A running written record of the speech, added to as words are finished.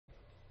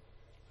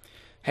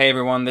Hey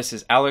everyone, this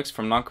is Alex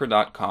from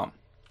nonker.com.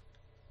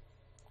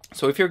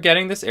 So if you're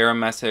getting this error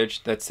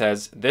message that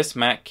says this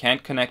Mac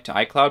can't connect to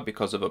iCloud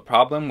because of a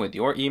problem with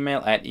your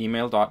email at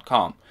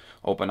email.com,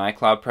 open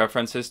iCloud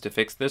preferences to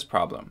fix this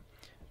problem.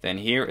 Then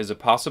here is a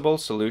possible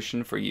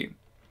solution for you.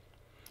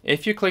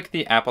 If you click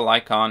the Apple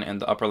icon in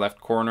the upper left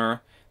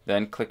corner,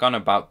 then click on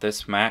About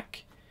This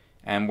Mac,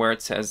 and where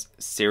it says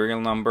serial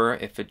number,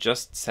 if it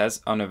just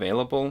says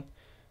unavailable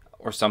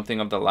or something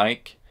of the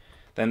like,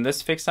 then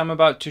this fix I'm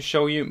about to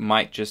show you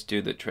might just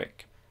do the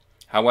trick.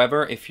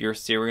 However, if your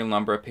serial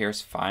number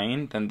appears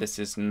fine, then this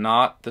is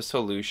not the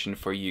solution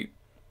for you.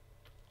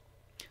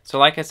 So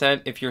like I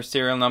said, if your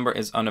serial number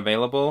is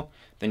unavailable,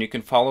 then you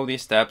can follow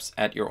these steps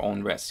at your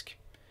own risk.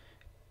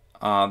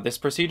 This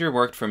procedure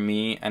worked for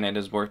me and it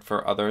has worked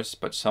for others,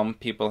 but some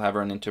people have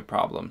run into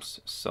problems,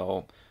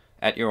 so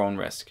at your own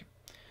risk.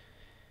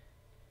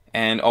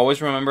 And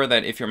always remember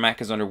that if your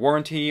Mac is under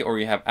warranty or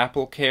you have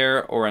Apple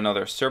Care or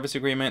another service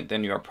agreement,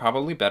 then you are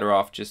probably better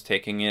off just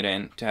taking it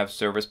in to have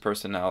service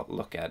personnel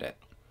look at it.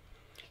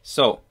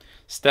 So,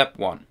 step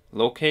 1,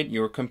 locate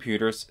your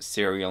computer's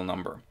serial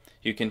number.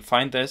 You can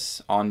find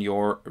this on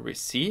your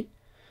receipt,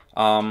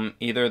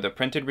 either the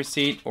printed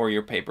receipt or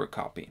your paper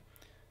copy.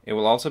 It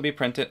will also be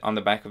printed on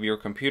the back of your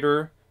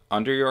computer,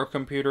 under your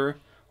computer,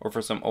 or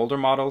for some older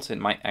models, it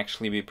might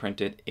actually be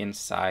printed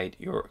inside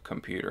your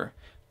computer.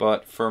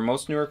 But for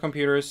most newer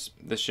computers,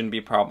 this shouldn't be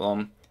a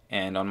problem.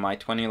 And on my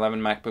 2011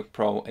 MacBook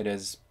Pro, it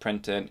is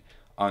printed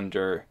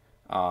under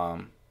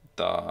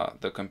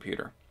the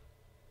computer.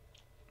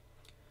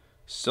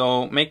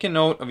 So make a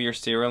note of your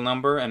serial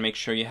number and make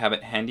sure you have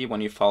it handy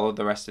when you follow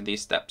the rest of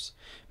these steps.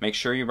 Make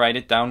sure you write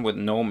it down with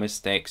no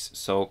mistakes.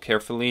 So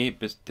carefully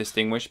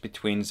distinguish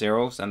between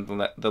zeros and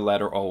the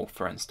letter O,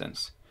 for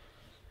instance.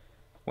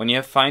 When you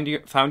have found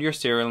your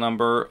serial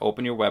number,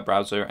 open your web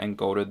browser and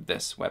go to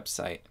this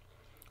website,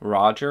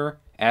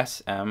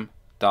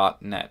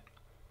 rogersm.net.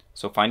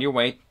 So find your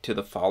way to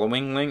the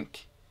following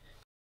link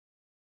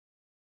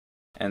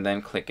and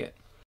then click it.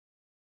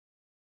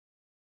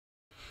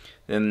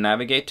 Then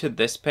navigate to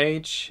this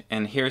page,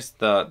 and here's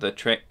the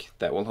trick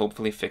that will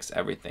hopefully fix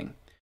everything.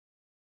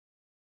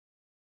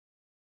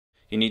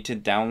 You need to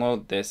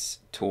download this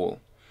tool.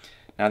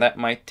 Now that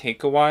might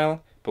take a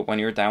while, but when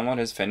your download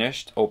is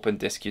finished, open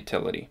Disk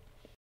Utility.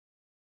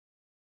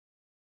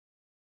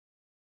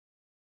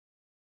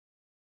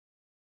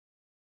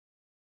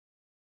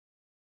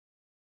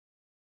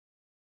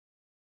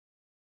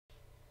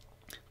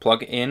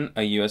 Plug in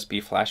a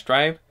USB flash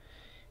drive,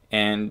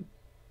 and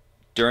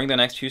during the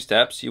next few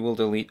steps, you will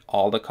delete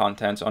all the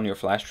contents on your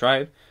flash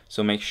drive,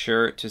 so make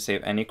sure to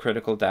save any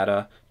critical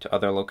data to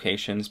other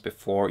locations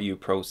before you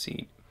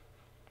proceed.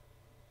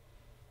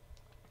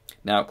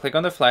 Now click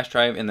on the flash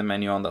drive in the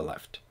menu on the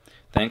left,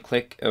 then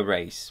click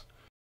Erase.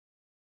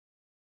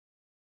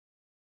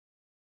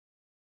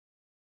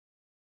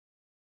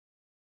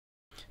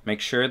 Make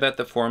sure that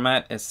the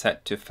format is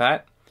set to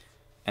FAT,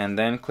 and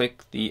then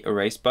click the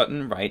Erase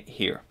button right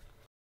here.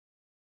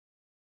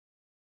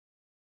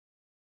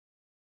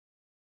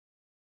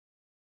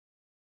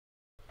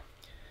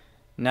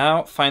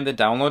 Now find the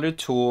downloaded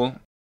tool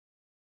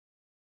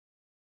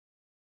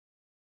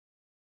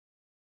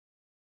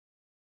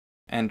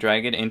and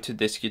drag it into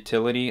Disk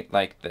Utility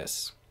like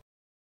this.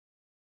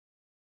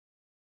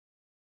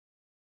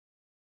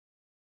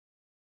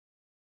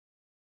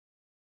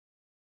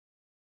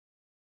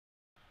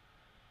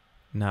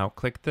 Now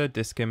click the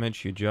disk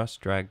image you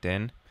just dragged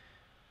in,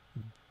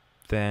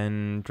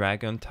 then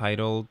drag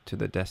Untitled to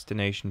the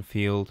destination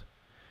field,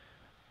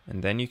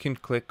 and then you can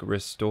click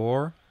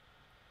Restore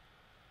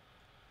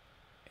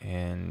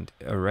and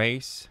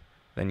Erase,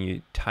 then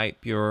you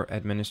type your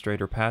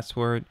administrator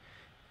password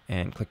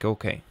and click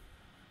OK.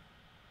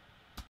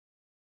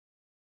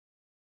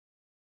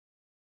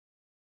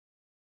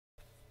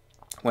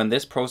 When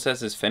this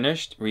process is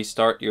finished,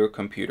 restart your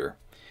computer,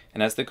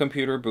 and as the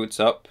computer boots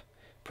up,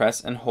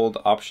 press and hold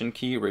the Option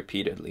key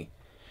repeatedly.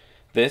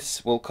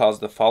 This will cause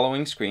the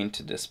following screen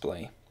to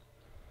display.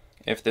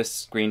 If this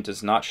screen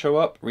does not show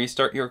up,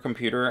 restart your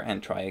computer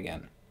and try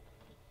again.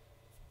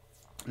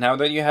 Now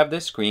that you have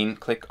this screen,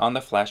 click on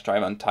the flash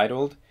drive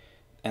Untitled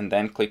and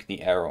then click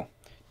the arrow.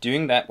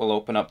 Doing that will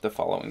open up the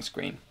following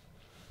screen.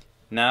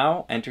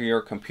 Now enter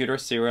your computer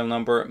serial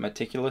number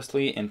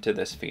meticulously into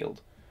this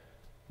field.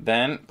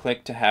 Then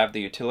click to have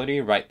the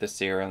utility write the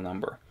serial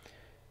number.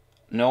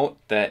 Note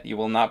that you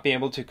will not be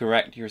able to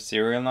correct your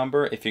serial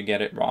number if you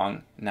get it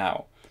wrong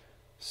now.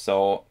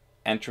 So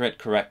enter it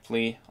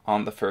correctly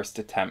on the first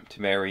attempt,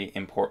 very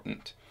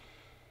important.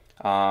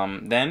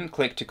 Then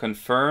click to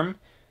confirm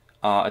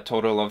a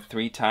total of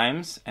 3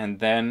 times, and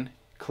then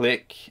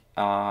click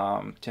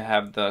to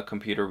have the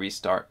computer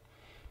restart.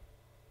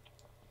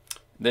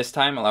 This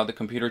time allow the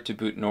computer to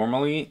boot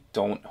normally,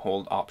 don't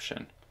hold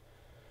Option.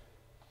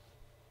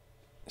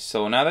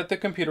 So now that the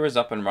computer is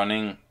up and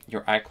running,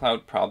 your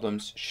iCloud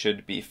problems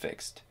should be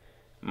fixed.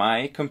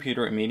 My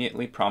computer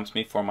immediately prompts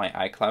me for my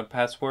iCloud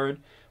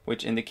password,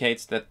 which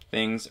indicates that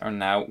things are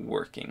now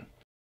working.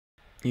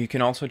 You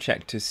can also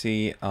check to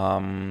see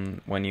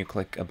when you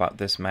click about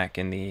this Mac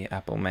in the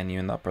Apple menu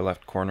in the upper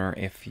left corner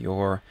if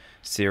your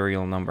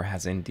serial number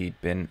has indeed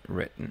been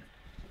written.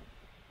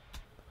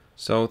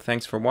 So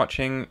thanks for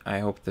watching. I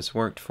hope this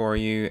worked for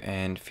you,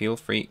 and feel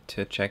free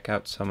to check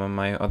out some of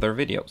my other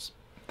videos.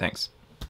 Thanks.